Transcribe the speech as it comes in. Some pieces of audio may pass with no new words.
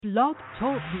Blog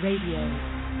Talk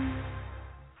Radio.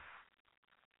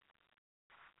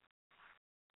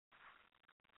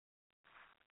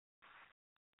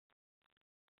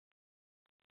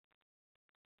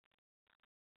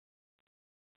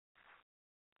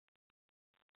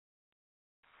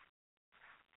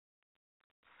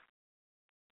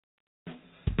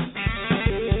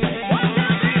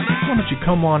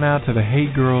 Come on out to the Hey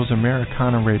Girls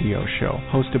Americana radio show,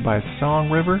 hosted by Song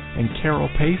River and Carol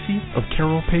Pacey of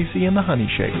Carol Pacey and the Honey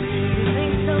Shakers.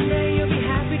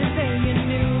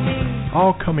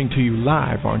 All coming to you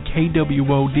live on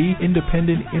KWOD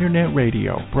Independent Internet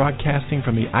Radio, broadcasting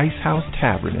from the Ice House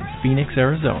Tavern in Phoenix,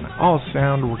 Arizona. All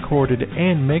sound recorded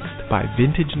and mixed by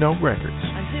Vintage Note Records.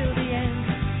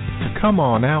 Come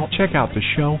on out, check out the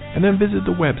show, and then visit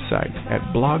the website at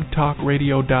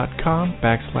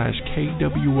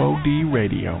blogtalkradio.com/KWOD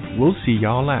radio. We'll see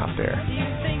y'all out there.